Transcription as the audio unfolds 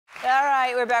All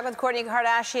right, we're back with Kourtney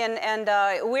Kardashian, and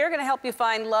we're going to help you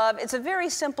find love. It's a very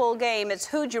simple game. It's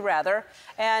Who'd You Rather?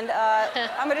 And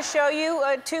I'm going to show you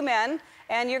two men,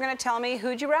 and you're going to tell me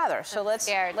who'd you rather. So let's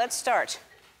start.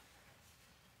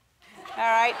 All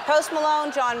right, Post Malone,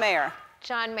 John Mayer.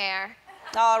 John Mayer.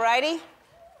 All righty.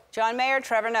 John Mayer,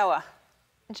 Trevor Noah.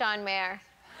 John Mayer.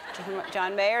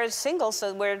 John Mayer is single,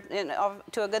 so we're off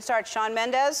to a good start. Shawn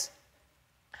Mendes.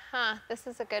 Huh, this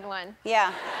is a good one.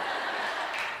 Yeah.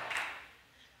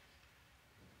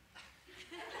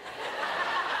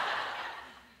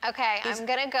 Okay, I'm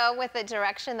gonna go with the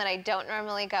direction that I don't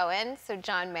normally go in, so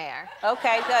John Mayer.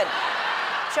 Okay, good.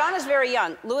 Shawn is very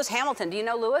young. Lewis Hamilton, do you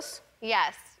know Lewis?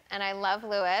 Yes, and I love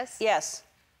Lewis. Yes.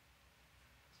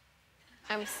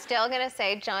 I'm still gonna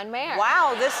say John Mayer.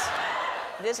 Wow,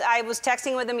 I was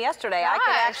texting with him yesterday. Gosh. I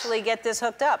could actually get this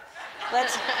hooked up.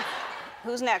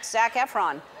 Who's next? Zac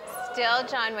Efron. Still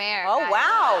John Mayer. Oh, guys.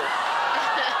 wow.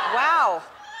 Wow.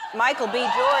 Michael B.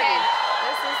 Jordan.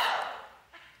 Okay,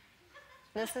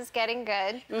 this is getting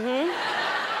good. Mm-hmm.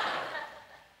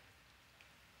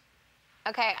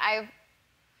 Okay,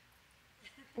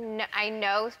 I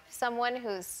know someone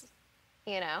who's,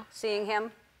 you know. Seeing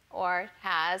him? Or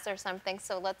has or something,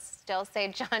 so let's still say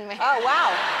John Mayer. Oh,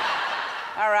 wow.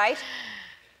 All right.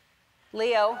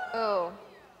 Leo. Ooh.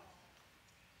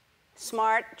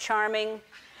 Smart, charming.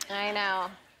 I know.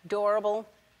 Adorable.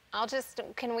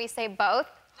 Can we say both?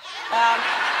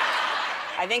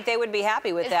 I think they would be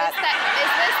happy with that.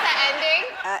 Is this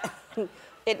the ending?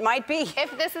 It might be.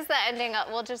 If this is the ending,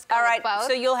 we'll just go All right, with both.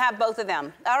 so you'll have both of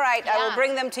them. All right, Yeah. I will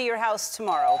bring them to your house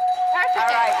tomorrow. Perfect.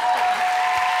 All right.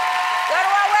 Go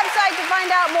to our website to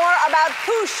find out more about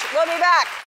Koosh. We'll be back.